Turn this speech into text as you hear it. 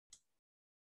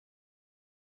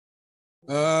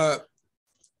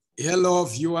Hello,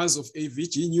 viewers of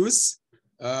AVG News.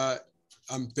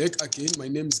 I'm back again. My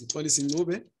name is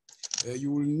Isikhulumeli.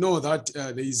 You will know that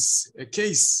there is a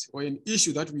case or an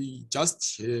issue that we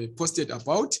just posted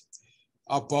about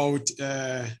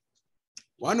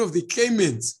one of the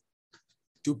claimants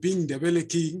to being the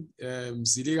King,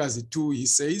 uMzilikazi II. He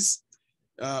says,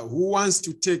 who wants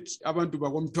to take abantu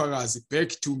bakoMthwakazi back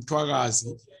to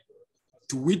Mthwakazi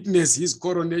to witness his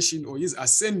coronation or his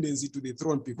ascendancy to the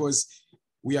throne, because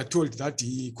we are told that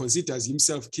he considers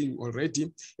himself king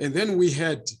already. And then we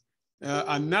had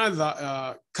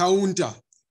another counter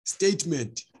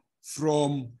statement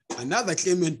from another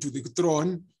claimant to the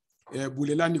throne,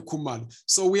 Bulelani.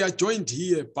 So we are joined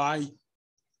here by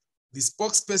the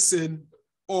spokesperson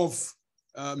of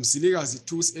uMzilikazi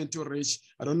II's entourage.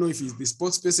 I don't know if he's the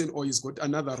spokesperson or he's got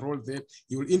another role there.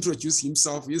 He will introduce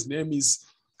himself. His name is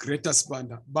Greta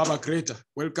Spanda. Baba Greta,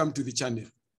 welcome to the channel.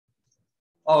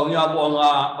 Oh,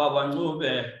 ngiyabonga Baba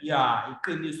Ncube. Ya,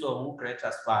 iqiniso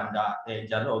uGreta Spanda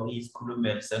njalo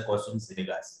ngiyisikhulumeli senkosi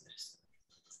uMzilikazi.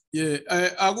 Yeah,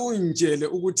 akungitshele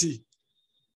ukuthi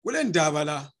kule ndaba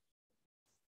la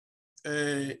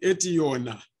ethi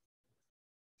yona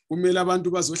kumele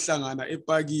abantu bazohlangana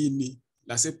epakini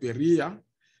laseBeria.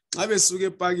 Xa besuka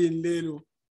epakini lelo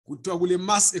kuthiwa kule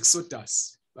mass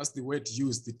exodus. That's the word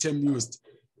used, the term used.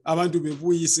 Abantu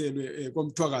bebuyiselwe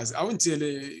koMthwakazi.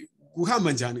 Awuntshele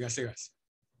kuhamba njani kahle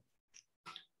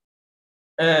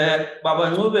kahle? Baba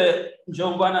Ncube,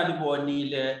 njengoba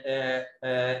libonile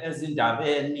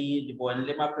ezindabeni,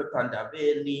 libonile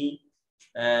emaphephandabeni,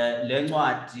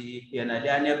 lencwadi yena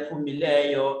leyana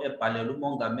ephumileyo ebhalela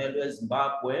umongameli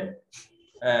weZimbabwe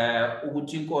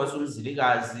ukuthi inkosi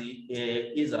uMzilikazi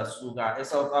izasuka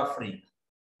eSouth Africa.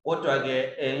 Kodwa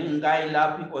ke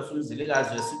ngayilapha inkosi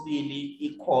uMzilikazi wesibili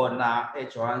ikhona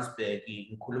eJohannesburg,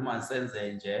 ngikhuluma senza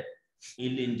nje,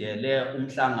 ilindele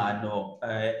umhlangano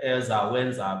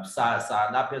ezawenza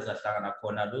kusasa lapho ezahlangana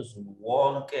khona loZulu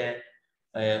wonke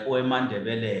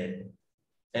oeMandebeleni.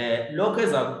 Lokho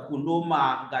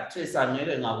ezakukhuluma kaThesa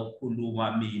ngeke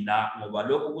ngakukhuluma mina ngoba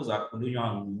lokho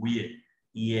kuzakhulunywa nguye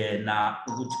yena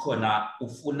ukuthi khona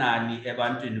ufunani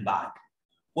ebantwini bakhe.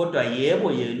 Kodwa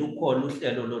yebo yena ukhona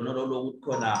uhlelo lonolo lokuthi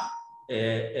khona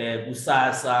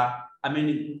kusasa, I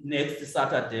mean next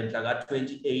Saturday mhla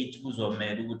ka-28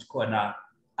 kuzomela ukuthi khona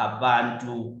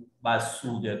abantu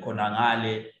basuke khona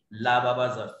ngale laba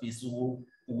bazafisa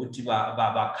ukuthi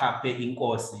bakhaphe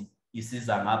inkosi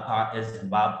isiza ngapha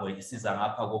eZimbabwe, isiza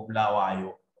ngapha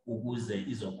koBulawayo ukuze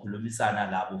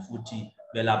izokhulumisana labo futhi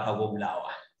belapha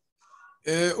koBulawayo.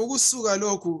 Ukusuka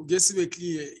lokhu ke sibe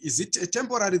clear, is it a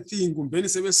temporary thing kumbeni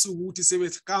sebesuka ukuthi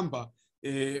sebekhamba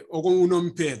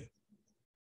okunomphela?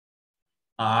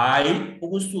 Hayi,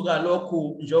 ukusuka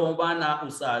lokhu njengobana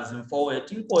usazi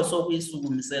mfowethu inkosi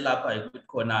okuyisukumise lapha ukuthi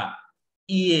khona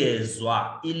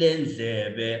iyezwa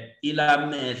ilendlebe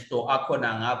ilamehlo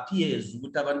akhona ngaphezulu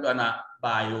ukuthi abantwana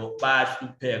bayo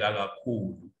bayahlupheka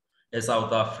kakhulu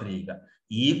eSouth Africa.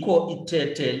 Yikho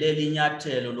ithethe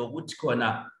lelinyathelo lokuthi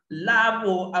khona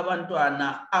labo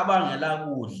abantwana abangela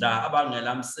kudla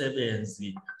abangela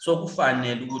msebenzi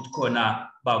sokufanele ukuthi khona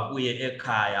babuye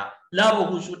ekhaya. Labo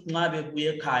kusho ukuthi nxa bebuye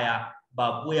ekhaya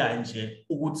babuya nje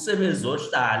ukuthi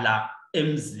sebezohlala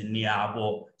emzini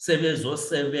yabo,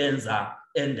 sebezosebenza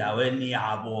endaweni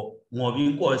yabo ngoba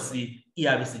inkosi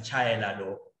iyabe sichayela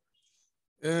lokho.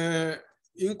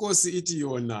 Inkosi ithi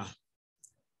yona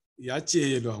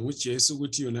yatshelwa nguJesu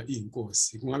ukuthi yona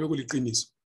iyinkosi. Kungabe kuliqiniso?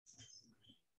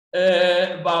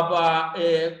 Baba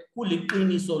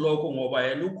kuliqiniso lokho ngoba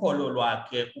yena ukholo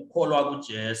lwakhe ukholwa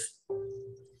kuJesu.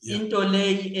 Into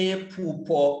leyi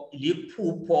ephupho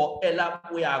liphupho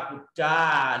elabuya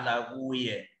kudala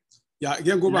kuye. Ya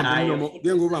ke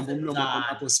ngobamba umlomo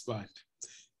kaMapho Spanda.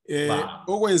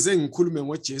 Okwenze ngikhulume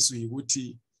ngoJesu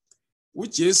ukuthi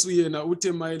uJesu yena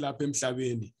uthe mayelapha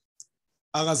emhlabeni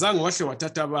akazange wahle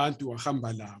wathatha abantu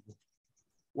wahamba labo.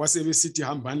 Wasebesithi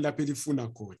hambani lapho elifuna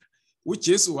khona.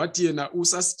 uJesu wathi yena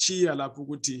usasichiya lapho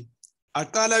ukuthi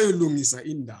aqala ayolungisa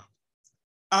indawo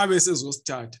abe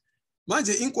sezosithatha.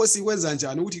 Manje inkosi kwenza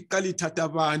njani ukuthi iqala ithatha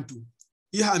abantu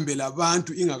ihambe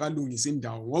labantu ingakalungisa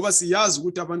indawo, ngoba siyazi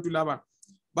ukuthi abantu laba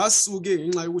basuke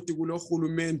ngenxa yokuthi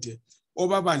kulohulumende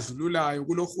obabandlululayo,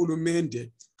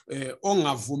 kulohulumende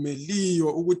ongavumeliyo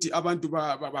ukuthi abantu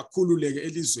bakhululeke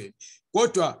elizweni.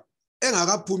 Kodwa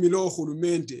engakaphumi lo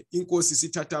hulumende inkosi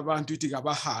sithatha abantu ithi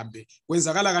kabahambe.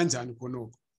 Kwenzakala kanjani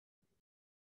khonoko?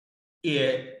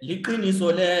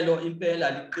 Liqiniso lelo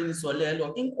impela, liqiniso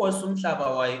lelo. Inkosi umhlaba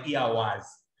wayo iyawazi.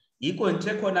 Yikho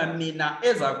nje khona mina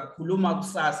eza kukhuluma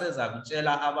kusasa, eza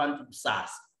kutshela abantu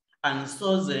kusasa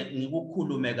angisoze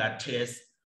ngikukhulume kathesi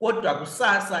kodwa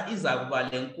kusasa iza kuba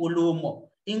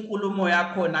lenkulumo inkulumo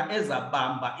yakhona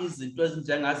ezabamba izinto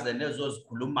ezinjengazene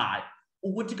ezozikhulumayo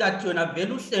ukuthi kathi yona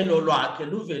vele uhlelo lwakhe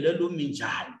luvele lumi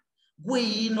njani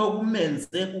kuyini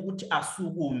okumenze ukuthi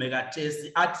asukume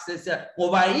kathesi athi sesiya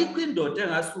ngoba yikho indoda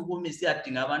engasukuma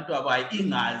isiyadinga abantu abayi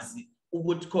ingazi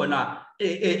ukuthi khona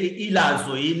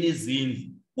ilazo yini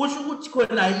izindlu kusho ukuthi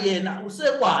khona yena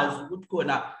usekwazi ukuthi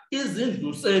khona izindlu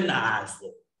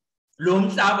usenazo lo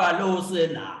mhlaba lo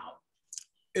usenawo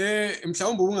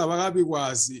mhlawumbe ungabakabi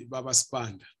kwazi baba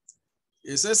Sibanda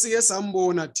sesike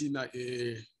sambona thina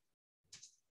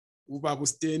ubaba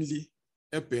Stanley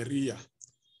eBeria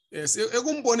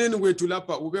ekumboneni kwethu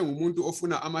lapha ube ngumuntu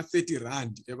ofuna ama 30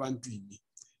 rand ebantwini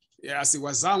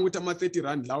asikwazanga ukuthi ama 30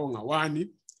 rand lawo ngawani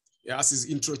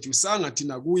asizintroduceanga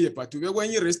thina kuye but ube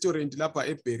kwenye restaurant lapha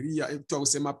eBeria ekuthiwa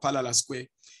kuseMaphalala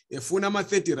Square efuna ama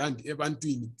 30 rand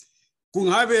ebantwini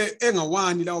kungabe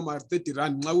engawani lawo ma 30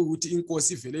 rand nxa ukuthi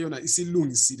inkosi ivele yona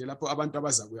isilungisile lapho abantu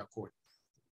abaza kuya khona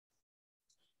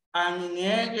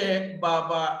angeke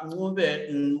baba Ncube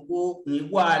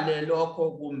ngikwale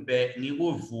lokho kumbe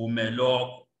ngikuvume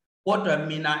lokho kodwa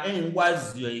mina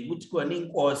engikwaziyo ukuthi khona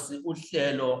inkosi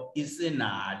uhlelo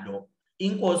isinalo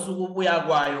inkosi ukubuya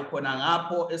kwayo khona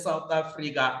ngapho eSouth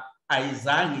Africa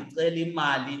ayizange icela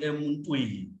imali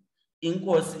emuntwini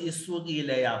inkosi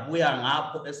isukile yabuya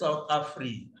ngapho eSouth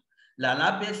Africa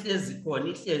lapho ehlezi khona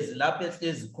ihlezi lapho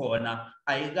ehlezi khona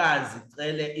ayikazi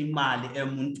icele imali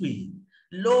emuntwini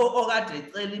lo okade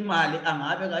ecela imali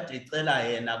angabe kade ecela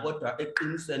yena kodwa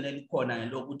eqinisweni elikhona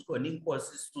ngelokuthi khona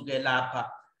inkosi isuke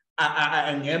lapha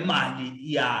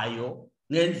ngemali yayo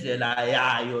ngendlela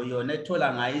yayo yona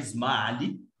ethola ngayo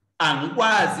izimali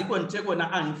angikwazi konke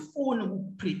kona angifuni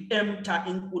ukupreempta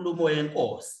inkulumo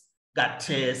yenkosi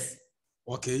kathesi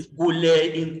okay kule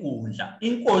inkundla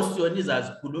inkosi yona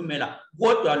izazikhulumela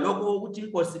kodwa lokho ukuthi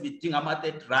inkosi bidinga ama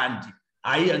 30 rand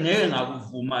hayi ngeke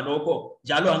ngakuvuma lokho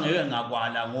njalo angeke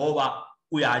ngakwala ngoba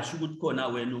uyasho ukuthi khona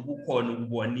wena ukukhona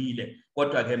ukubonile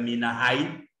kodwa ke mina hayi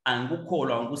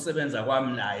angikukholwa ngokusebenza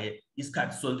kwami naye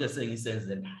isikhathi sonke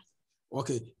sengisenze naye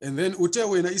okay and then uthe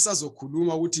wena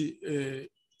isazokhuluma ukuthi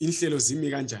inhlelo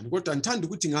zimi kanjani kodwa ngithanda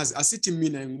ukuthi ngazi asithi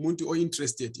mina ngumuntu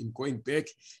ointerested in going back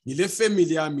ngile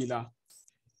family yami la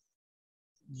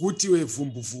kuthi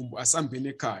wevumbu asambene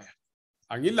ekhaya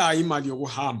angilayo imali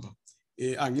yokuhamba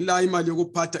angilayo imali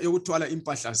yokuphatha yokuthwala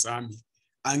impahla zami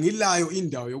angilayo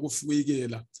indawo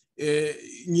yokufikela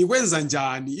ngikwenza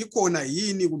njani ikhona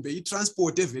yini kumbe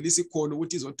itransport evela isikhona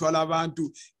ukuthi izothwala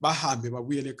abantu bahambe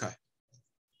babuyele ekhaya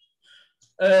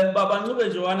baba Ncube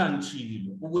nje wana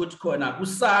ngithilo ukuthi khona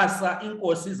kusasa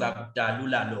inkosi iza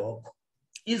kudalula lokho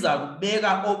iza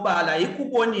kubeka obala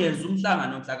ikuboni yenza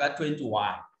umhlangano mhla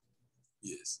ka21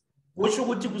 yes kusho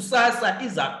ukuthi kusasa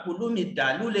iza kukhuluma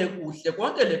idalule kuhle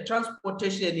konke le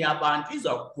transportation yabantu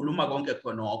iza kukhuluma konke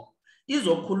khonokho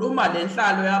izokhuluma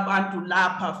lenhlalo yabantu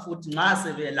lapha futhi nxa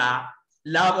sebela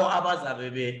labo abazabe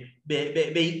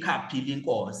beyikhaphile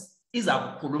inkosi iza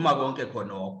kukhuluma konke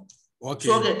khonokho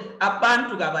okay so ke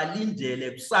abantu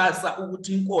kabalindele kusasa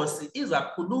ukuthi inkosi iza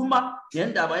kukhuluma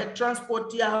ngendaba ye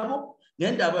transport yabo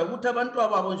ngendaba yokuthi abantu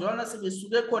ababo njalo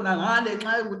sebesuke khona ngale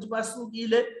nxa ukuthi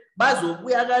basukile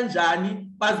bazobuya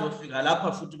kanjani bazofika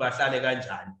lapha futhi bahlale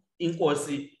kanjani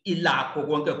inkosi ilakho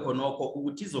konke khonokho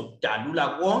ukuthi izokudalula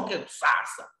konke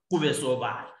kusasa kube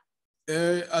sobala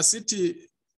asithi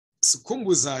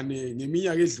sikhumbuzane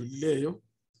ngeminyaka edlulileyo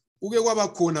uke kwaba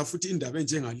khona futhi indaba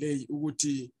enjengaleyi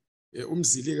ukuthi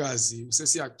uMzilikazi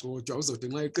usesiyagcotshwa uzothi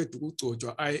nxa eqeda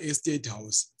ukugcotshwa aye eState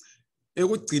House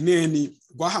ekugcineni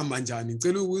kwahamba njani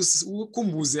ngicela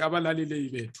ukukhumbuze abalaleli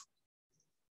bethu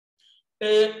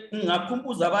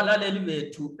ngakhumbuza abalaleli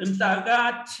bethu mhla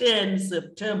ka10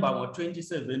 September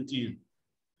ngo2017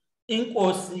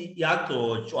 inkosi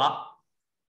yagcotshwa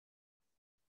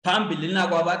phambili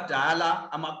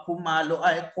nakwabadala amakhumalo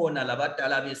ayekhona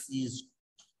labadala besizwe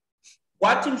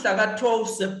kwathi mhla ka12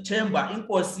 September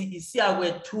inkosi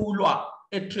isiyakwethulwa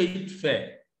etrade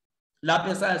fair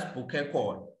lapho esasibhukhe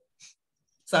khona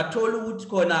sathola ukuthi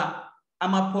khona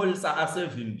amapholisa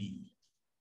asevimbili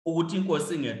ukuthi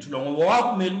inkosi ingethulwa ngoba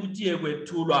wakumele ukuthi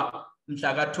yekwethulwa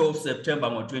mhla ka12 September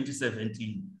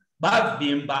ngo2017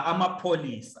 bavimba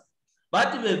amapholisa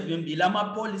bathi bevimbile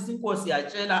amapholisa inkosi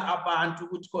yatshela abantu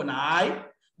ukuthi khona hayi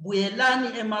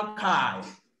buyelani emakhaya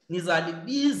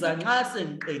ngizalibiza nxa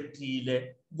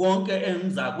sengiqedile konke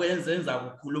engizakwenza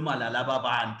enzakukhuluma lalaba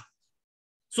abantu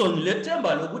so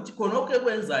ngilethemba lokuthi khonke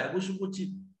kwenzayo kusho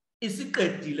ukuthi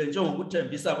isiqedile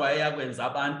njengokuthembisa kwaye yakwenza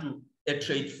abantu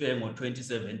etrade fair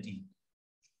ngo2017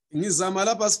 ngizama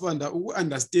lapha sibanda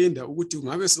uku-understanda ukuthi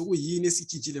ngabe sokuyini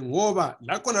esitshitshile ngoba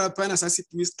lakhona laphana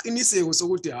sasiphiwe isiqiniseko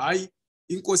sokuthi hayi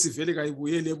inkosi vele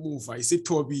kayibuyele emuva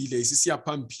isithobile isisiya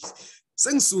phambili.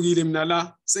 Sengisukile mina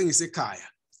la sengisekhaya.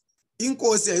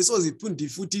 Inkosi ayisoziphindi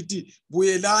futhi ithi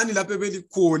buyelani lapho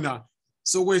belikhona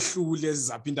sokwehlule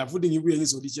sizaphinda futhi ngibuye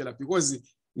ngizolitshela because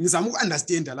ngizama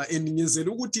uku-understanda la and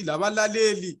ngenzela ukuthi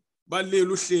labalaleli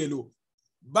balelo hlelo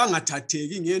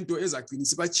bangathatheki ngento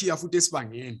ezagcinisa bachiya futhi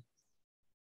esibangeni.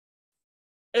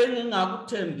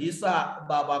 Engingakuthembisa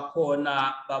baba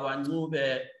khona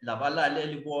babancube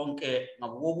labalaleli bonke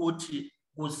ngokuthi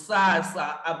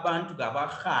kusasa abantu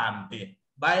kabahambe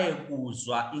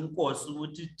bayekuzwa inkosi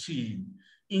ukuthi thini.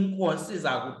 Inkosi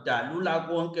izakudalula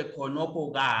konke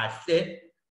khonokho kahle.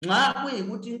 Nxa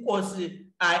kuyikuthi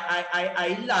inkosi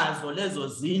ayilazo lezo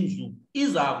zindlu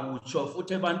izakutsho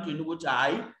futhi ebantwini ukuthi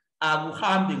hayi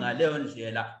akuhambi ngaleyo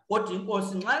ndlela, kodwa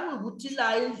inkosi nxa kuyikuthi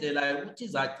la indlela yokuthi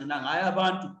izagcina ngayo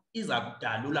abantu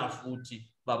izakudalula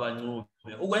futhi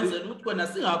babancube, ukwenzela ukuthi kona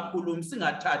singakhulumi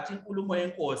singathathi inkulumo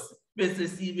yenkosi bese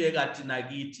sibeka thina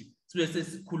kithi bese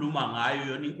sikhuluma ngayo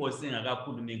yona inkosi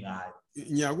engakakhulumi ngayo.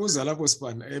 Ngiyakuza lapho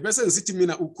sibana bese ngisithi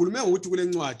mina ukhulume ukuthi kule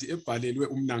ncwadi ebhalelwe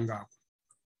uMnangagwa.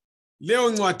 Leyo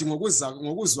ncwadi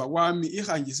ngokuzwa kwami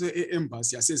ihanjiswe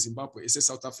e-embassy yaseZimbabwe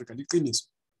ese-South Africa, liqiniso?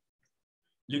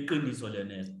 Liqiniso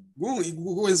lenene.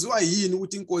 Kwenziwa yini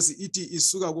ukuthi inkosi ithi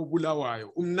isuka koBulawayo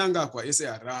uMnangagwa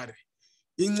eseHarare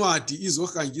incwadi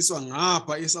izohanjiswa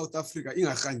ngapha eSouth Africa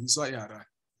ingahanjiswa eHarare?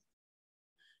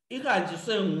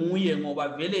 Ihanjiswe nguye ngoba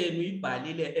vele yena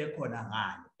uyibhalile ekhona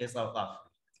ngale eSouth Africa.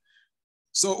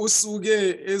 So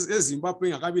usuke eZimbabwe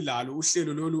engakabi lalo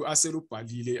uhlelo lolu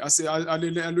aselubhalile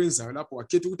alwenzayo lapho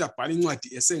wakhetha ukuthi abhale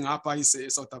incwadi esengapha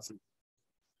eSouth Africa.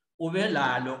 Ube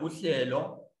lalo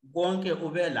uhlelo konke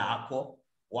ube lakho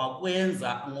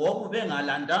wakwenza ngoba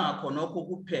ubengalandanga khonokho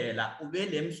kuphela, ube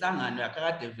lemhlangano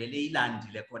yakade vele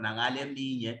ilandile khona ngale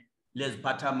eminye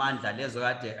leziphathamandla lezo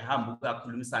kade ehamba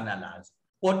ukukhulumisana lazo,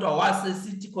 kodwa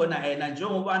wasesithi khona yena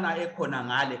njengobana ekhona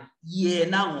ngale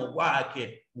yena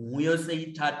ngokwakhe nguye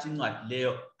seyithatha incwadi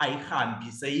leyo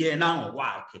ayihambise yena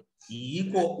ngokwakhe.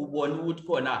 Yikho ubona ukuthi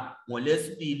khona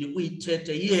ngoLesibili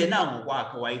uyithethe yena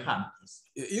ngokwakhe wayihambisa.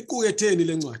 Iquketheni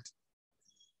lencwadi?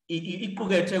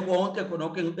 Iqukethe konke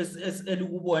khonokho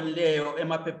elikubonileyo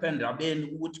emaphephandabeni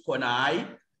ukuthi khona hayi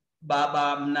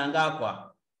baba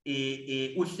Mnangagwa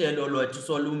uhlelo lwethu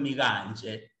solumi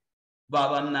kanje,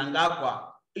 baba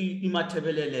Mnangagwa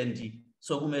imathebeleland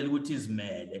sokumele ukuthi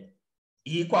izimele.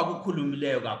 Yikho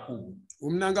akukhulumileyo kakhulu.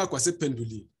 uMnangagwa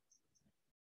sephendulile?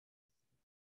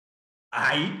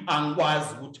 Hayi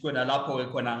angikwazi ukuthi khona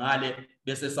lapho khona ngale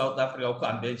bese South Africa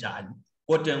ukuhambe njani,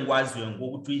 kodwa engikwaziyo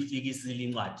ngokuthi uyifikisile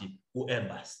incwadi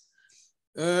ku-embassy.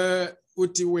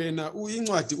 Uthi wena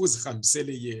incwadi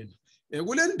uzihambisele yena.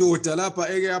 Kule ndoda lapha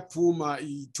eke yaphuma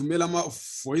ithumela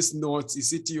ama-voice notes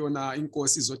isithi yona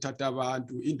inkosi izothatha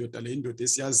abantu, indoda le indoda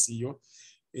esiyaziyo,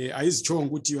 ayizichonga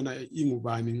ukuthi yona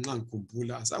ingubani nxa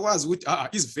ngikhumbula, sakwazi ukuthi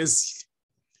izivezile.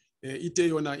 Ithe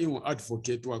yona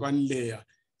ingu-advocate wakwaNileya.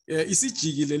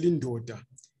 Isijikile lindoda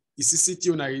isisithi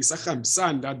yona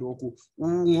isahambisana lalokho.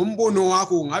 Ngombono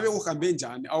wakho ngabe uhambe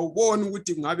njani? Awuboni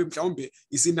ukuthi ngabe mhlawumbe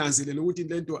isinanzelele ukuthi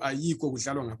lento ayikho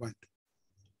kudlalwa ngabantu?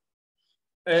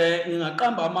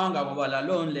 Ngingaqamba amanga ngoba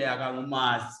la Leya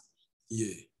kangumazi.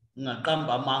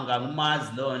 Ngingaqamba amanga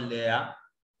ngumazi Leya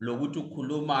lokuthi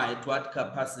ukhuluma at what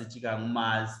capacity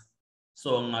kangumazi.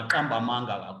 So ngingaqamba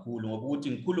amanga kakhulu ngoba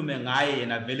ukuthi ngikhulume ngaye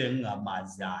yena vele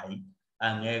ngingamazi hayi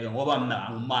angeke ngoba mina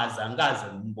angimazi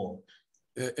angikaze ngimbone.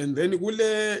 And then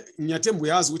kule ngiyathemba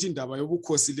uyazi ukuthi indaba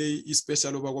yobukhosi le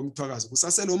ispecial oba komthwakazi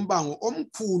kusaselombango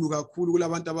omkhulu kakhulu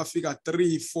kulabantu abafika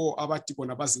 3-4 abathi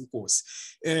bona bazinkosi.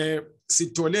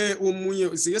 Sithole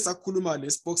umunye sike sakhuluma le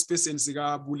spokesperson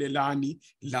sika Bulelani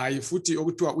laye futhi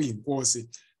okuthiwa uyinkosi.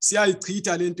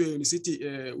 Siyayichitha lento yona sithi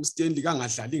uStanley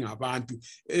kangadlali ngabantu.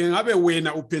 Ngabe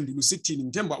wena uphendula usithini?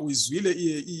 Ngithemba uyizwile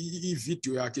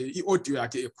i-video yakhe i-audio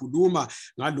yakhe ekhuluma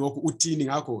ngalokho, uthini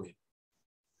ngakho wena?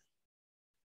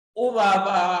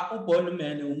 Ubaba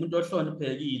uBonman umuntu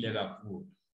ohloniphekile kakhulu.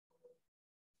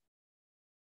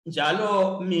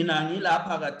 Njalo mina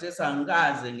ngilapha kade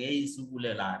sangikaze ngeyisa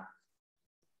uBulelani.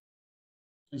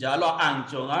 Njalo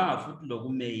angijonganga futhi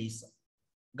lokumeyisa.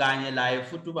 Kanye laye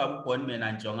futhi ubaba uBonman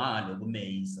anjonganga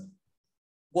lokumeyisa.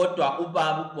 Kodwa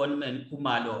ubaba uBonman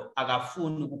Khumalo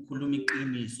akafuni ukukhuluma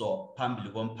iqiniso phambili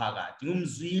komphakathi.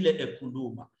 Ngimzwile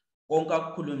ekhuluma. Konke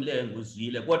akukhulumileyo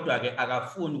nguzwile, kodwa ke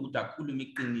akafuni ukuthi akhulume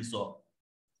iqiniso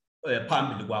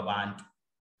phambili kwabantu.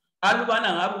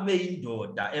 Alubana ngabe ube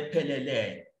indoda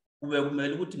epheleleyo ube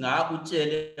kumele ukuthi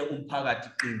ngakutshele umphakathi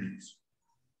iqiniso.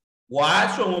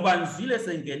 washo ngoba nizile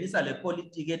sengenisa le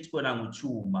politiki ethi kona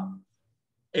nguchuma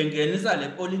engenisa le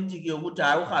politiki yokuthi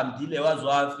hayi uhambile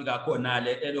wazwafika khona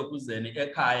le elokuzeni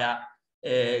ekhaya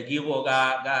kibo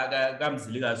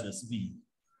kaMzilikazi wesibili.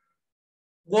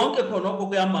 Konke khonokho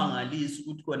kuyamangalisa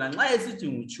ukuthi kona nxa esithi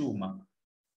nguchuma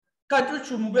kanti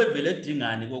uchuma ubevele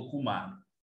edingani kokhumalo.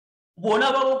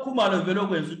 Bona bakokhumalo vele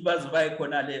okwenza ukuthi baze baye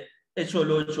khona le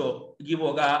echolocho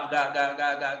kibo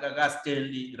ka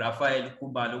Stanley Raphael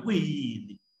Khumalo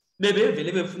kuyini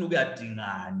bebevele befuna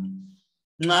ukuyadingani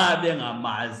nxa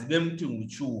bengamazi bemthi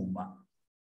nguchuma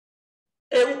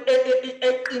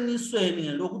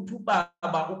eqinisweni lokuthi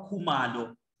ubaba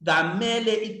uKhumalo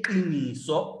kamele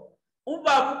iqiniso.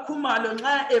 Ubaba uKhumalo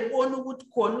nxa ebona ukuthi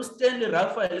khona uStanley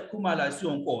Raphael Khumalo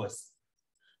asiyonkosi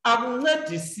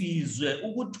akuncedisizwe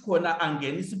ukuthi khona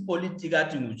angenisa ipolitiki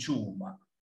athi nguchuma.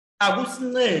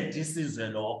 Akusincedisizwe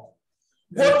lokho.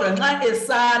 Kodwa nxa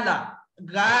esala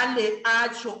ngale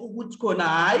atsho ukuthi khona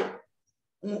hayi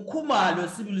uKhumalo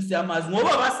sibili siyamazi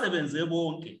ngoba basebenze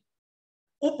bonke.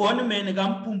 UBonman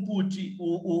kaMphumputhi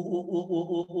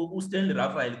uStanley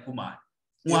Raphael Khumalo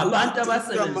ngabantu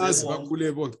abasebenze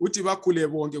bakhule bonke. Uthi bakhule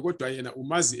bonke kodwa yena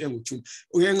umazi enguchuma.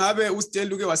 Ngabe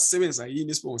uStanley uke wasisebenza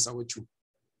yini isibongo sakochuma?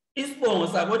 Isibongo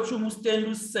sakochuma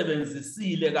uStanley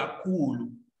usebenzisile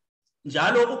kakhulu.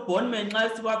 Njalo uBonman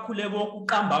nxa sibakhule bonke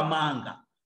uqamba amanga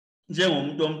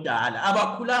njengomuntu omdala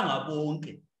abakhulanga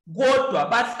bonke kodwa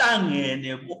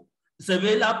bahlangene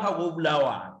sebelapha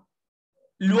koBulawayo.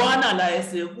 Luana la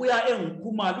esebuya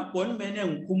enguKhumalo uBonman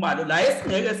enguKhumalo la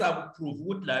esingeke sakuprove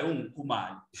ukuthi la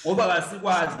unguKhumalo ngoba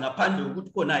kasikwazi ngaphandle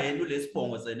ukuthi khona yena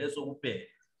lesibongo seneso kuphela.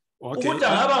 Ukuthi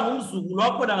ngaba ngumzukulu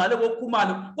wakhona ngale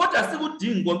koKhumalo kodwa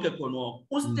sikudingi konke khonoko.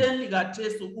 uStanley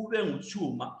kaThesu ube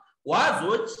nguchuma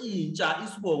wazotshintsha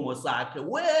isibongo sakhe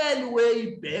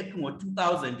way back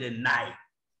ngo2009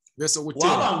 bese kuthi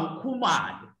waba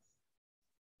nguKhumalo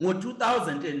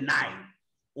ngo2009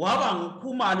 waba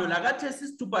nguKhumalo lakaThesu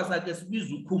isithupha sakhe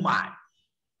sibizwa uKhumalo.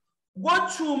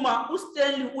 Kochuma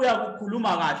uStanley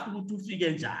uyakukhuluma kahle ukuthi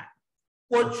ufike njani.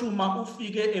 Kochuma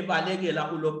ufike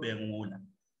ebalekela uLobhengula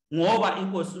ngoba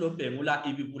inkosi uLobhengula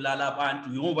ibibulala abantu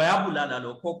ngoba yabulala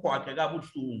lokho kwakhe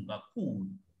kabuhlungu kakhulu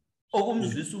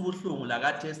okumzwisa ubuhlungu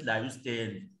lakaThesu la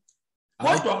uStanley.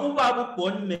 Kodwa ubaba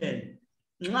uBonman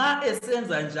nxa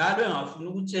esenza njalo engafuna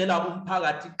ukutshela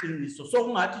umphakathi iqiniso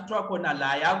sokungathi thwa khona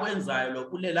la yakwenzayo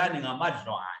loBulelani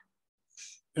ngamadlwane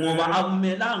ngoba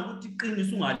akumelanga ukuthi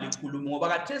iqiniso ungalikhuluma ngoba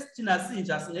kaThesu thina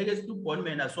sinja singeke sithi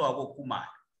uBonman asowakoKhumalo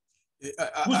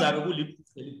kuzabe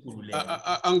kuliphutha elikhulu lelo.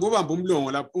 Angobamba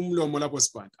umlomo lapho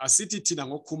sibanda asithi thina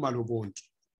ngoKhumalo bonke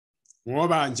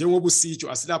ngoba njengoba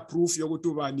usitsho asila proof yokuthi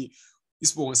ubani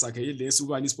isibongo sakhe yilesi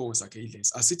ubani isibongo sakhe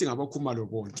yilesi asithi ngaboKhumalo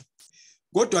bonke.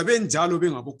 Kodwa benjalo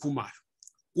bengaboKhumalo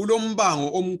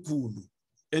kulombango omkhulu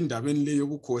endabeni leyo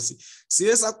yobukhosi.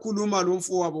 Siye sakhuluma lo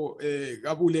mfowabo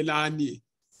kaBulelani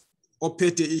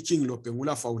ophethe iKing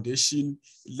Lobhengula Foundation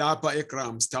lapha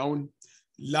eGrahamstown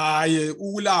laye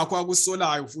ulakho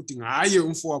akusolayo futhi ngaye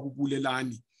umfowabo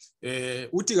uBulelani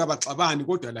uthi kabaxabani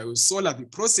kodwa layo sola the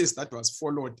process that was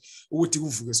followed ukuthi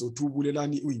kuvuke sothi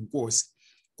uBulelani uyinkosi.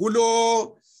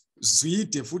 Kulo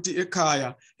Zwide futhi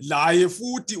ekhaya laye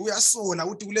futhi uyasola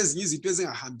ukuthi kulezinye izinto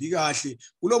ezingahambi kahle.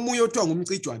 Kulomunye othiwa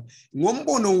ngumcijwana.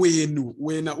 Ngombono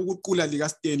wena ukuqula lika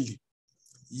Stanley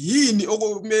yini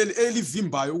okumele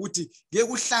elivimbayo ukuthi ke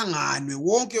kuhlanganwe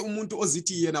wonke umuntu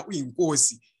ozithi yena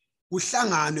uyinkosi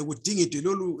kuhlanganwe kudingidwe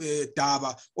lolu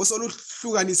daba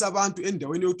osoluhlukanisa abantu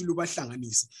endaweni yokuthi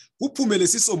lubahlanganise kuphumele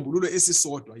sisombululo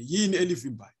esisodwa yini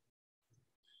elivimbayo?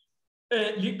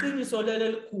 Liqiniso lelo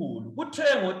elikhulu kuthe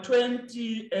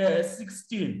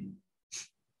ngo2016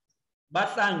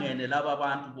 bahlangene laba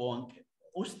bantu bonke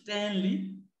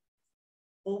uStanley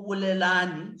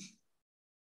uBulelani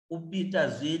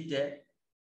uPeter Zwide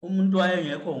umuntu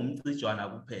wayengekho ngumcijwana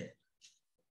kuphela.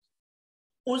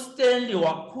 uStanley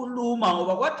wakhuluma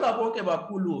ngoba kwathiwa bonke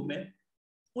bakhulume.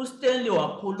 uStanley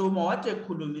wakhuluma wathi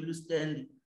ekhulumile uStanley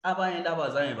abanye laba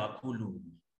zange bakhulume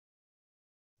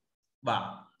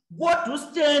kodwa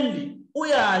uStanley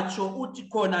uyatsho uthi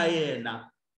khona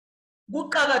yena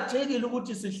kuqhakathekile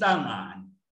ukuthi sihlangane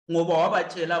ngoba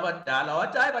wabatshela abadala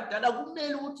wathi hayi badala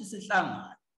kumele ukuthi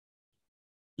sihlangane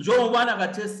njengoba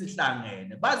kaThesu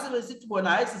sihlangene base besithi bona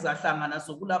hayi sizahlangana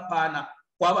sokulaphana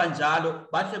kwaba njalo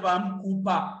bahle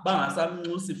bamkhupha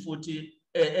bangasamnxusi futhi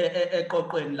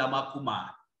eqoqweni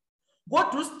lamaKhumalo.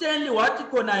 Kodwa uStanley wathi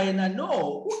khona yena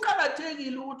no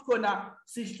uqhakathekile ukuthi khona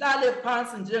sihlale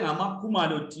phansi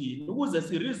njengamaKhumalo thina ukuze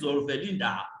siresolve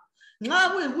indaba. Nxa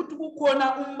kuyikuthi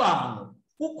kukhona umbango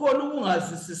kukhona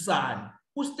ukungazwisisani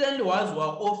uStanley wazi wa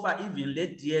offer even le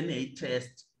DNA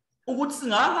test ukuthi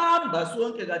singahamba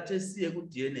sonke kathe siye ku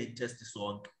DNA test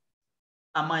sonke.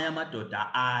 Amanye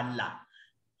amadoda ala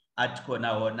athi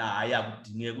khona wona haya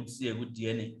kudingeka ukuthi siye ku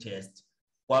DNA test.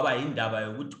 Kwaba indaba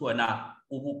yokuthi khona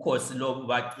ubukhosi lobu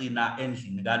baqina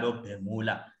endlini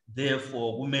kaLobhengula,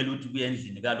 therefore kumele ukuthi kuye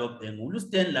endlini kaLobhengula.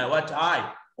 uStanley wathi hayi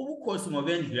ubukhosi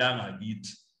ngobendlu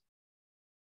yangakithi.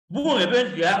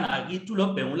 Bungebendlu yangakithi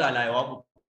uLobhengula laye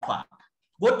wabuqhwa.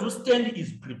 Kodwa uStanley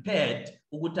is prepared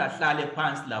ukuthi ahlale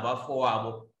phansi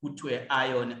labafowabo kuthiwe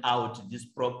iron out this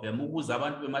problem ukuze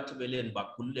abantu bemathebeleni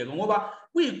bakhululeke, ngoba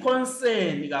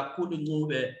kuyiconcern kakhulu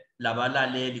Ncube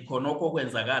labalaleli khonokho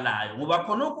okwenzakalayo, ngoba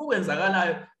khonokho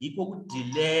okwenzakalayo yikho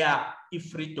kudelaya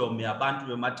ifreedom yabantu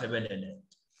bemathebeleni.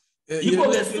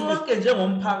 Yikho ke sonke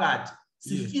njengomphakathi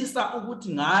sifisa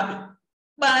ukuthi ngabe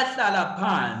bayahlala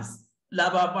phansi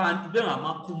laba bantu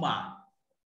bengamakhumana,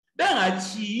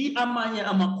 bengachiyi amanye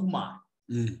amakhumana,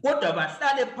 kodwa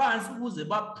bahlale phansi ukuze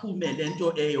baphume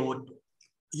lento eyodwa.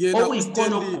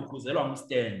 Okuyikhona okugqugquzelwa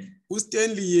nguStanley.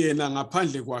 uStanley yena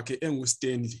ngaphandle kwakhe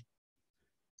enguStanley,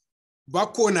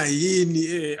 bakhona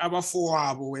yini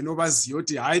abafowabo wena obaziyo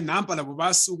ukuthi hayi nampa labo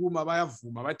basukuma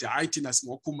bayavuma bathi hayi thina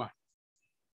singokhumana?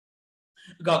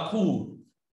 Kakhulu.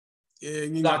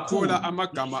 Ngingakhola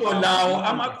amagama lawo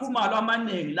amakhumalo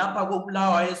amaningi lapha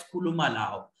koBulawayo esikhuluma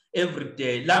lawo every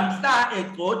day. Lamhla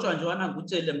egcotshwa njana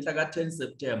ngutshele mhla ka10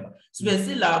 September. Sibe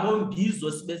silabo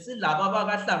Mbizo, sibe silabo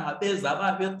abakahlangabeza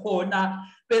ababekhona,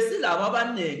 besilabo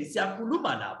abaningi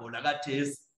siyakhuluma nabo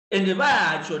lakathesi. And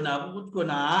bayatsho nabo ukuthi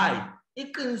khona hayi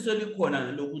iqiniso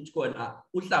likhona lokuthi khona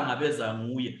uhlangabeza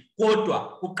nguye,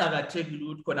 kodwa kuqhakathekile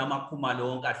ukuthi khona amakhumalo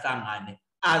wonke ahlangane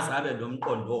azabe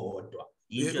lomqondo owodwa.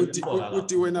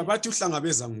 Uthi wena bathi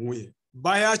uhlangabeza nguye,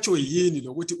 bayatsho yini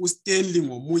lokuthi uStanley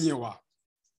ngomunye wabo?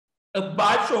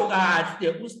 Batsho kahle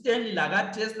uStanley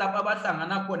lakathesi lapha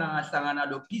abahlangana khona ngahlangana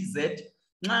loPZ.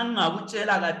 Nxa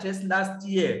ngingakutshela kathesi last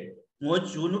year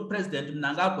ngoJune uPresident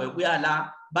Mnangagwa kuya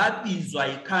la babizwa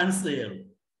iCouncil,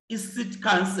 iCity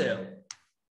Council,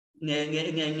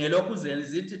 ngelokhu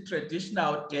zithi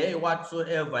traditional day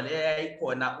whatsoever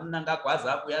leyayikhona uMnangagwa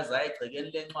zapho yaza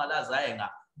egcekeni lenxwala zayenga,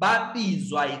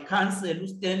 babizwa iCouncil.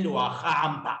 uStanley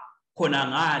wahamba khona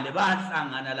ngale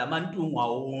bahlangana lamantungwa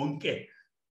wonke,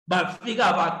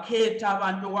 bafika bakhetha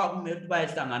abantu okwakumele ukuthi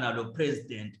bayehlangana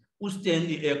loPresident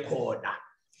uStanley ekhona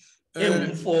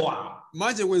engumfowabo.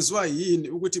 Manje kwenziwa yini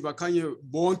ukuthi bakhanye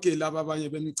bonke laba abanye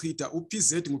bemchitha?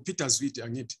 uPZ nguPeter Zwide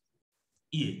angithi?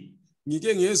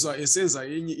 Ngike ngezwa esenza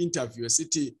enye interview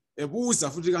esithi ebuza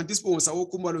futhi kanti isibongo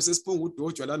sawokhumalo sesibongo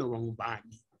uDojwa lanoba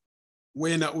ngubani,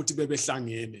 wena uthi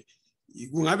bebehlangene,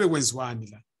 kungabe kwenziwani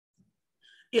la?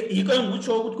 Yiko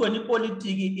ngikutsho ukuthi khona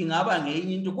ipolitiki ingaba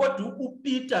ngenye into, kodwa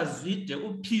uPeter Zwide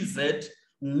uPZ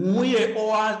nguye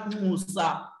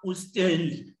owanxusa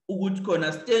uStanley ukuthi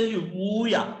khona Stanley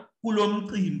buya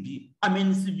kulomcimbi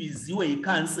sibiziwe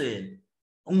iCouncil.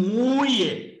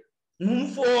 Nguye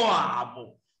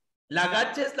ngumfowabo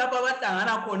lakathesi lapha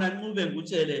abahlangana khona Ncube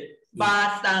ngutshele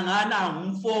bahlangana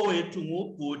ngumfowethu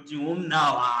ngubhuti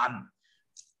ngumnawami.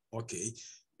 Okay.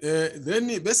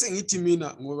 Then bese ngithi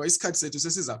mina ngoba isikhathi sethu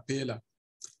sesizaphela,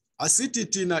 asithi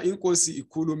thina inkosi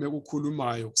ikhulume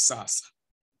kukhulumayo kusasa,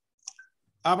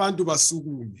 abantu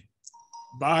basukume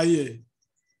baye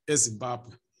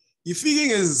eZimbabwe, ifike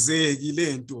ingenzeki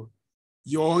lento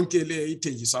yonke le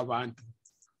ithenjiswa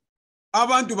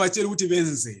abantu batshela ukuthi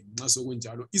benzeni nxa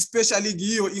sokunjalo, especially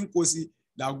kiyo inkosi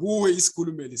la kuwe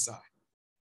isikhulumeli sayo.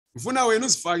 Ngifuna wena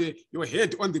uzifake your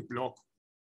head on the block.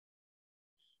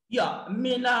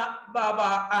 Mina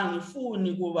baba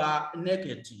angifuni kuba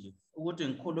negative ukuthi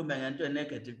ngikhulume ngento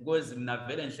negative because mina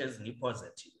vele ngihlezi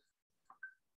ngipositive.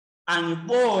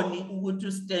 Angiboni ukuthi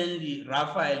uStanley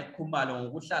Raphael Khumalo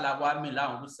ngokuhlala kwami la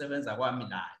ngokusebenza kwami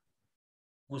la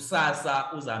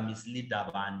kusasa uzamislead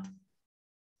abantu.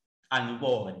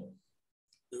 Angiboni.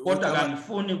 Kodwa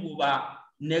angifuni kuba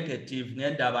negative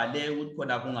ngendaba le ukuthi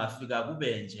khona kungafika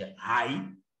kube nje hayi.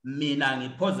 Mina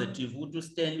ngipositive ukuthi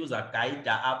uStanley uzaguide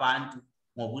abantu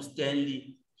ngoba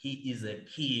uStanley he is a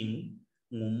king,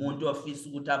 ngumuntu ofisa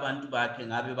ukuthi abantu bakhe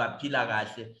ngabe baphila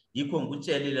kahle. Yikho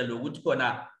ngikutshelile lokuthi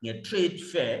khona ngetrade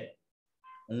fair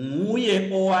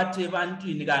nguye owathi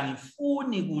ebantwini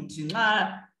kangifuni ukuthi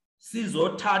nxa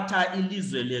sizothatha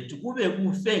ilizwe lethu kube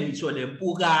kufe ngisho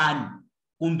lempukani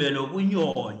kumbe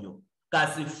lobunyonyo,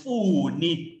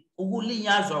 kasifuni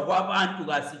ukulinyazwa kwabantu,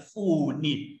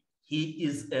 kasifuni. He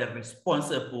is a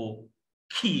responsible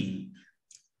king.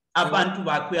 Abantu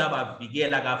bakhe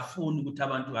abavikela, kafuni ukuthi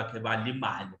abantu bakhe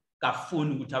balimale,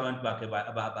 kafuni ukuthi abantu bakhe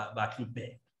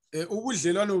bahlupheke.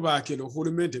 Ubudlelwano bakhe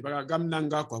lohulumende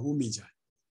kaMnangagwa bumi njani?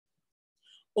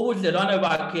 Ubudlelwano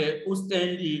bakhe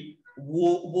uStanley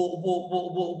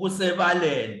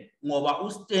busebaleni ngoba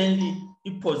uStanley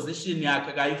iposition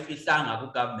yakhe kayifihlanga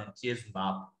ku government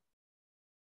yeZimbabwe.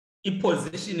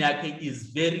 Iposition yakhe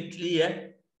is very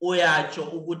clear. Uyatsho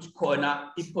ukuthi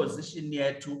khona iposition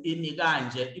yethu imi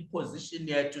kanje, iposition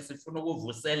yethu sifuna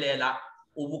ukuvuselela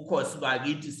ubukhosi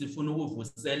bakithi, sifuna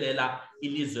ukuvuselela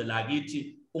ilizwe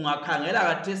lakithi. Ungakhangela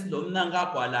kathesi lo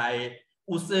Mnangagwa laye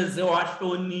useze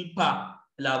wahlonipha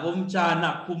labo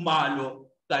Mtshana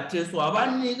Khumalo kathesi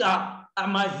wabanika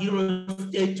ama-hero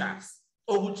status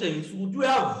okutshengisa ukuthi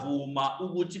uyavuma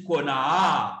ukuthi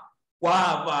khona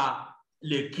kwaba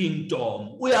le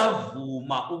kingdom,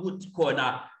 uyavuma ukuthi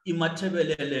khona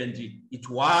iMatabeleland it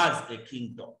was a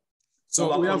kingdom. So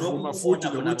uyavuma futhi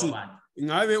lokuthi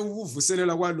ngabe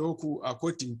ukuvuselela kwalokhu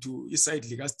according to iside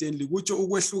lika Stanley kutsho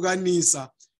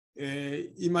ukwehlukanisa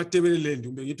iMatabeleland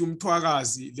kumbe ngithi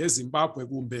uMthwakazi leZimbabwe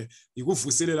kumbe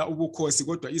ikuvuselela ubukhosi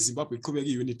kodwa iZimbabwe iqhubeka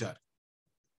iunitary.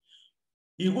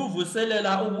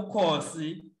 Ikuvuselela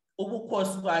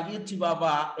ubukhosi bakithi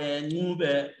baba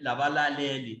Ncube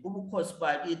labalaleli, ubukhosi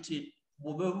bakithi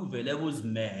bube buvele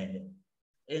buzimele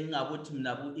engabuthi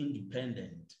mina bu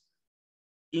independent.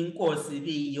 Inkosi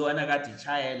ibiyona kade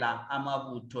ichayela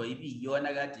amabutho,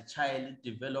 ibiyona kade ichayela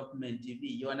development,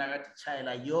 ibiyona kade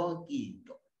ichayela yonke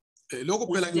into.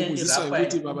 Lokho phela ngikuziswa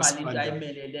ukuthi baba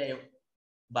Sibanda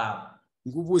baba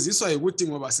ngikubuziswa ukuthi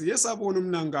ngoba siye sabona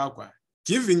uMnangagwa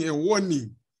giving a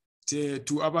warning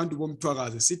to abantu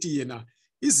bomthwakazi sithi yena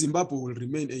iZimbabwe will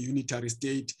remain a unitary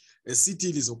state,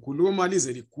 sithi lizokhuluma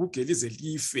lize liguge lize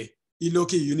life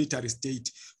ilokho unitary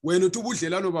state. Wena uthi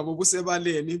ubudlelano babo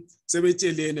busebaleni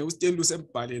sebetshelene uStanley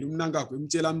usembhaleni uMnangagwa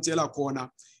emtshela khona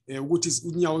ukuthi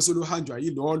unyawo soluhanjwa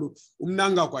yilolo.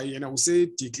 uMnangagwa yena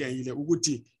usedeclareile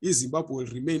ukuthi iZimbabwe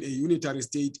will remain a unitary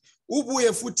state.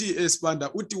 Ubuye futhi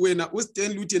Sibanda uthi wena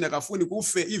uStanley uthi yena kafuni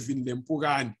kufe even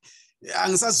lempukane.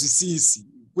 Angisazwisisi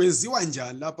kwenziwa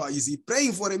njani lapha? Is he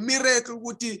praying for a miracle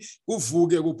ukuthi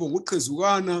kuvuke kuphonga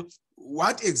uqhezukana?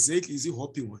 What exactly is he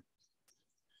hoping on?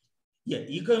 Yeah,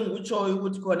 yikho ngikutsho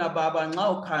ukuthi khona baba nxa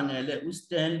ukhangele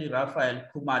uStanley Raphael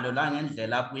Khumalo la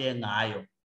ngendlela abuye ngayo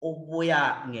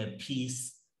ubuya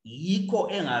ngepeace, yikho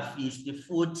engafihli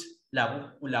futhi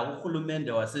la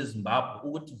kuhulumende waseZimbabwe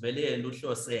ukuthi vele yena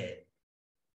uhlosele.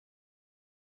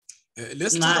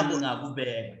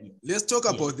 Let's talk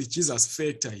about the Jesus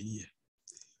factor here.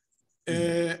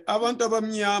 Abantu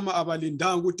abamnyama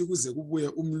abalindanga ukuthi kuze kubuye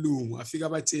umlungu afika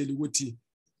abatshela ukuthi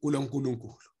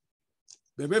kuloNkulunkulu.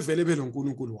 Bebevele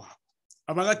beloNkulunkulu wabo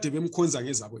abakade bemkhonza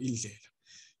ngezabo indlela.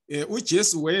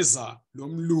 uJesu weza lo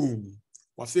mlungu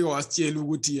wafika wasitshela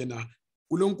ukuthi yena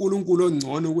kuloNkulunkulu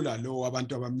ongcono kulalowo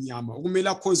abantu abamnyama okumele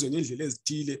akhonzwe ngendlela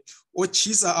ezithile,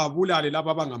 ochisa abulale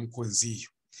laba abangamkhonziyo.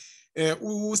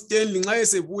 uStanley nxa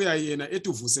esebuya yena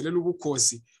etuvuselela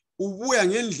ubukhosi ubuya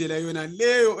ngendlela yona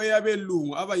leyo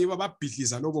eyabelungu abayiba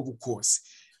babhidliza lobo bukhosi.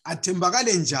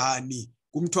 Athembakale njani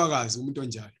kumthwakazi umuntu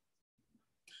onjalo?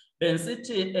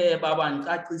 Bensithi baba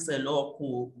ngicacise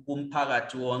lokhu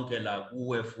kumphakathi wonke la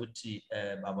kuwe futhi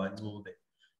baba Ncube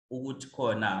ukuthi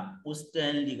khona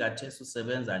uStanley kathesi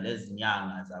usebenza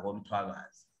lezinyanga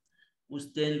zakomthwakazi.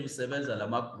 uStanley usebenza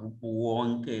lamagrupu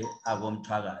wonke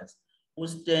akomthwakazi.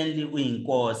 uStanley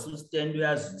uyinkosi, uStanley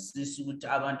uyazwisisa ukuthi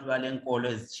abantu balenkolo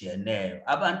ezijiyeneyo,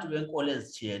 abantu benkolo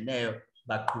ezijiyeneyo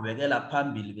baqhubekela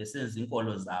phambili besenza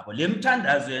inkolo zabo. Le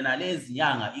mthandazo yena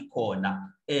lezinyanga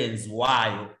ikhona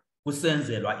enziwayo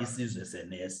kusenzelwa isizwe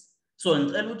senesi. So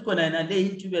ngicela ukuthi khona yena le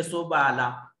into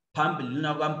besobala phambili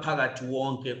nakwamphakathi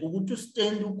wonke ukuthi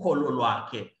uStanley ukholo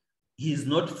lwakhe he is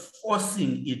not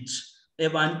forcing it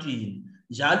ebantwini.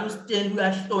 Njalo uStanley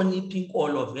uyahlonipha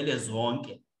inkolo vele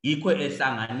zonke. Yikho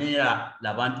ehlanganela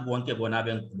labantu bonke bona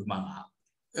bengikhuluma ngabo.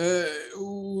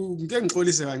 Ngeke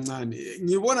ngixolise kancane.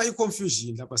 Ngibona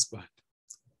iconfusion lapha Sibanda.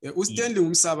 uStanley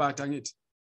ngumsabatha ngithi.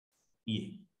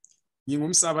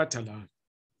 Ngingumsabatha la.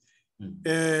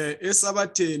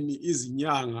 Esabatheni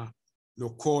izinyanga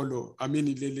lokholo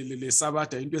le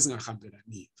sabatha into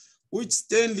ezingahambelani.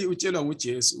 uStanley utshelwa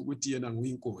nguJesu ukuthi yena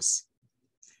nguyinkosi.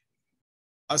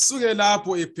 Asuke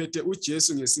lapho ephethe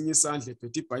uJesu ngesinye isandla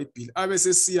ephethe iBhayibheli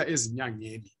abesesiya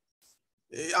ezinyangeni.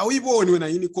 Awuyiboni wena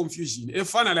yini confusion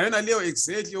efana la yona leyo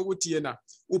exactly ukuthi yena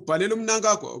ubhalela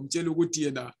uMnangagwa umtshela ukuthi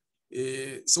yena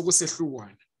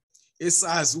sokusehlukwana.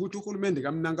 Esazi ukuthi uhulumende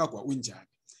kaMnangagwa unjani.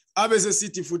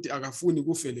 Abesesithi futhi akafuni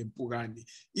kufe lempukane.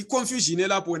 iConfusion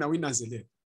elapho wena uyinanzelela.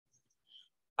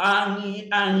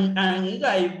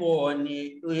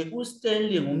 Angikayiboni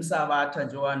uStanley ngumsabatha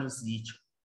nje wani usitsho.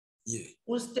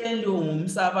 uStanley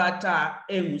ngumsabatha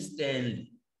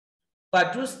enguStanley.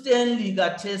 But uStanley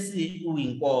kathesi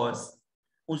uyinkosi.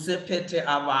 usephethe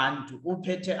abantu,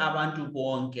 uphethe abantu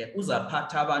bonke,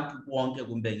 uzaphatha abantu bonke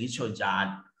kumbe ngitsho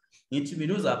njalo. Ngithi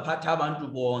mina uzaphatha abantu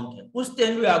bonke.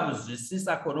 uStanley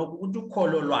uyakuzwisisa khona ukuthi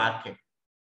ukholo lwakhe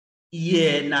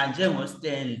yena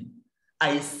njengoStanley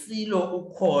ayisilo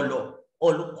ukholo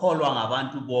olukholwa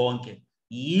ngabantu bonke.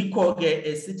 Yikho ke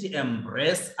esithi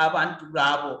embrace abantu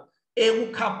labo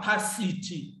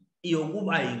ekucapacity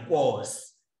yokuba inkosi.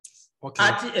 Okay.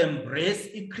 Athi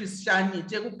embrace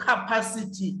iChristianity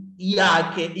ekucapacity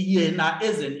yakhe yena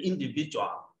as an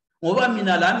individual. Ngoba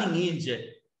mina lami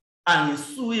nginje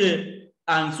angisuye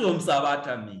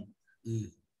umsabatha mina.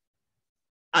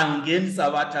 Angeni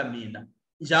sabatha mina.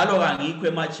 Njalo kangikho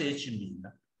emachechi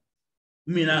mina.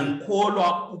 Mina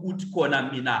ngikholwa ukuthi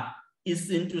khona mina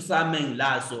isintu sami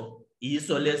engilaso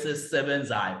yiso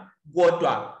lesesisebenzayo.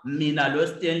 Kodwa mina lo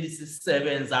Stanley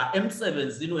sisebenza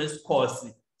emsebenzini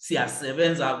wesikhosi.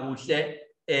 Siyasebenza kuhle,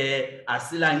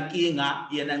 asila nkinga.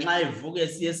 Yena nxa evuke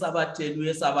siye esabatheni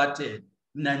uye esabatheni,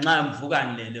 mina nxa mvuka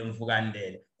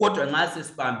nilele. Kodwa nxa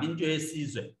sesibamba into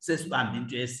yesizwe sesibamba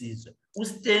into yesizwe.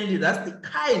 uStanley, that's the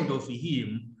kind of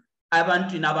him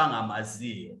abantwini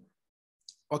abangamaziyo.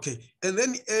 Okay, and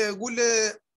then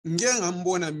kule ngeke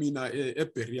ngambona mina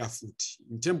eBerea futhi.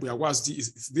 Ngithemba uyakwazi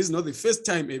ukuthi this is not the first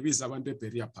time ebiza abantu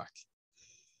eBerea Park.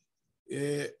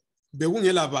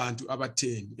 Bekungela abantu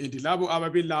abatheni and labo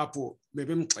ababelapho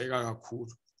bebemgxeka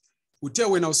kakhulu. Uthe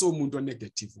wena usomuntu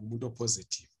onegative, umuntu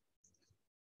opositive.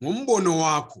 Ngombono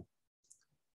wakho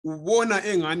ubona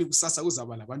engani kusasa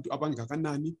kuzaba labantu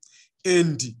abangakanani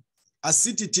and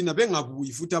asithi thina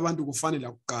bengabuyi futhi abantu kufanele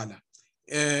ukuqala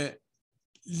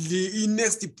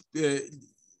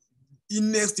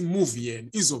next movie yena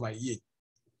izoba yini?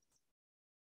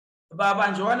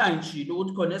 Baba njona ngishilo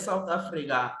ukuthi khona eSouth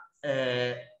Africa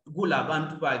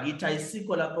kulabantu bakithi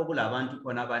ayisikho lapho kulabantu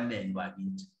khona abanengi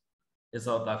bakithi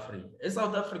eSouth Africa.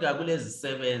 ESouth Africa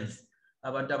kulezisebenzi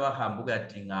abantu abahamba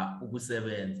ukuyadinga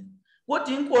ukusebenza.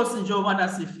 Kodwa inkosi njengoba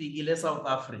sifikile eSouth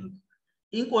Africa,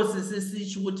 inkosi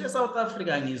sisitsho ukuthi eSouth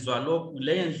Africa ngizwa lokhu,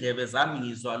 le ndlebe zami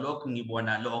ngizwa lokhu,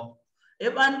 ngibona lokhu.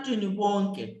 Ebantwini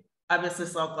bonke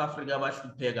abese-South Africa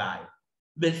abahluphekayo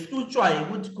behlutshwa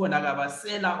ukuthi khona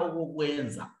kabasela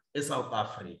okukwenza eSouth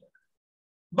Africa.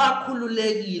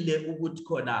 Bakhululekile ukuthi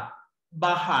khona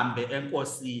bahambe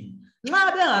enkosini.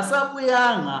 Nxa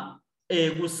bengasabuyanga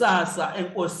kusasa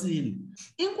enkosini,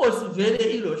 inkosi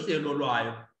vele ilohlelo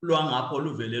lwayo lwangapho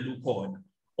luvele lukhona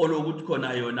olokuthi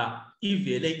khona yona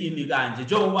ivele imi kanje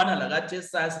njengoba lakathi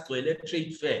sasigcwele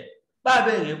trade fair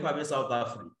babengekho abeSouth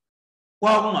Africa.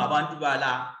 Kwakungabantu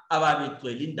bala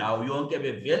ababegcwele indawo yonke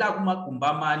bevela kumagumba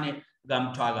amane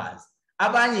kaMthwakazi.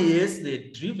 Abanye yes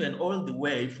they driven all the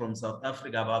way from South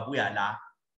Africa babuya la.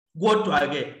 Kodwa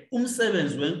ke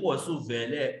umsebenzi wenkosi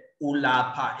uvele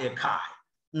ulapha ekhaya.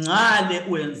 Ngale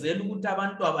wenzela ukuthi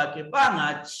abantu abakhe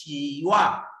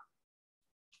bangachiywa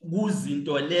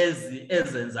kuzinto lezi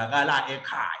ezenzakala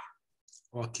ekhaya.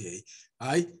 Okay.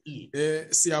 Hayi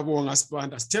siyabonga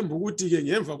Sibanda. Sithemba ukuthi ke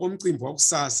ngemva komcimbi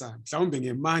wakusasa mhlawumbe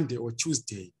ngeMonday or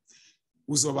Tuesday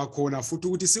uzoba khona futhi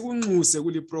ukuthi sikunxuse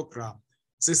kuli program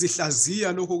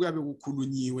sesihlaziya lokho kuyabe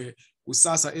kukhulunyiwe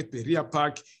kusasa eBerea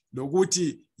Park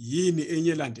lokuthi yini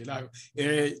enye elandelayo.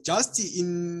 Just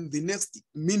in the next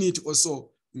minute or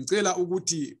so ngicela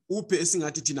ukuthi uphe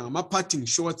esingathi thina ngama parting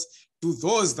shots to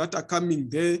those that are coming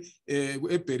there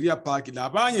eBerea Park,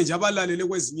 labanye nje abalalele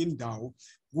kwezinye indawo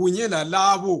kunye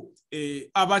lalabo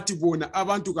abathi bona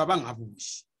abantu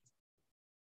kabangabushi.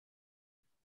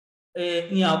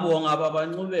 Ngiyabonga baba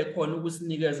Ncube khona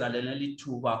ukusinikeza lena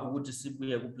lithuba ukuthi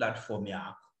sibuye ku platform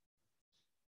yakho.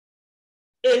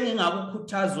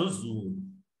 Engingakukhuthaza uZulu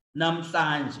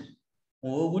namhlanje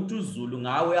ngokuthi uZulu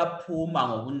ngawe yaphuma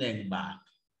ngobunengi bakhe.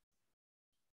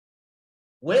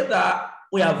 Whether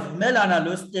uyavumelana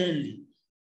lo Stanley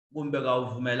kumbe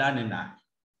kawuvumelani naye,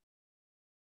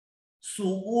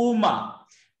 sukuma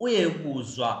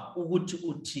uyekuzwa ukuthi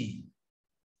uthini.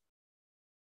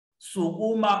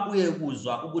 Sukuma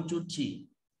uyekuzwa ukuthi uthini.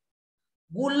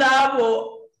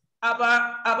 Kulabo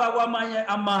abakwamanye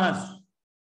amazwe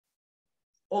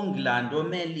oNgilandi,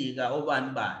 oMelika,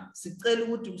 obani sicela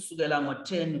ukuthi kusukela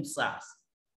ngo10 kusasa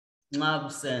nxa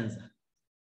kusenza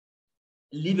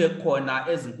libe khona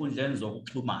ezinkundleni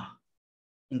zokuxhumana.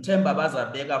 Ngithemba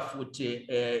bazabeka futhi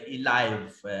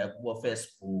live ku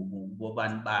Facebook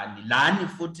kubani lani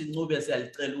futhi Ncube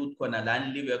siyalicela ukuthi khona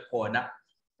lani libe khona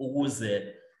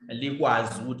ukuze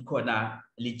likwazi ukuthi khona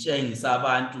litshengisa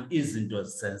abantu izinto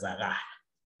zisenzakala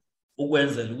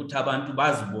ukwenzela ukuthi abantu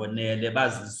bazibonele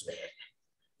bazizwele.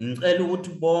 Ngicela ukuthi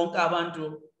bonke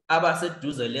abantu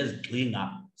abaseduze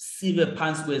lezigxinga sibe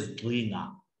phansi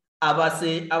kwezigxinga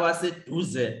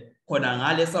abaseduze khona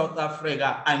ngale South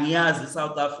Africa angiyazi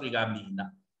South Africa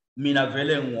mina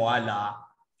vele ngwala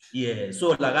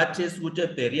so lakathesi ukuthi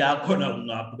eBeria khona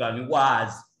ngapha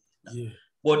ngikwazi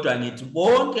kodwa ngithi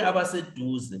bonke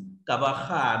abaseduze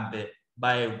kabahambe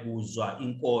bayekuzwa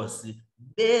inkosi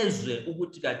bezwe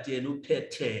ukuthi katheni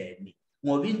uphetheni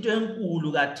ngoba into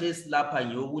enkulu kathesi lapha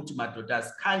ngiyokuthi madoda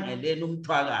sikhangeleni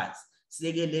umthwakazi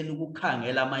siyekeleni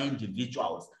ukukhangela ama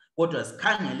individuals kodwa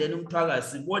sikhangeleni umthwakazi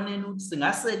siboneni ukuthi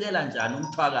singasekela njani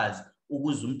umthwakazi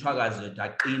ukuze umthwakazi wethu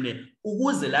aqine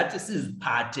ukuze lathi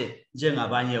siziphathe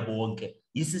njengabanye bonke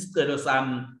isicelo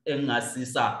sami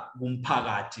engasisa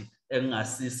kumphakathi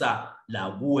engasisa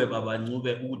la kuwe baba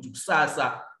Ncube ukuthi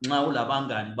kusasa nxa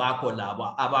ulabangani bakho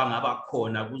laba abangaba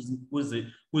khona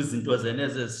kuzinto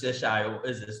zeneze ezisheshayo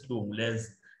ezesilungu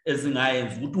lezi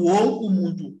ezingayenza ukuthi wonke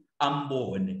umuntu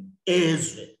ambone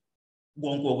ezwe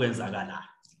konke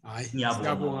okwenzakalayo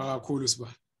ngiyabonga kakhulu siba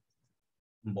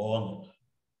mbongo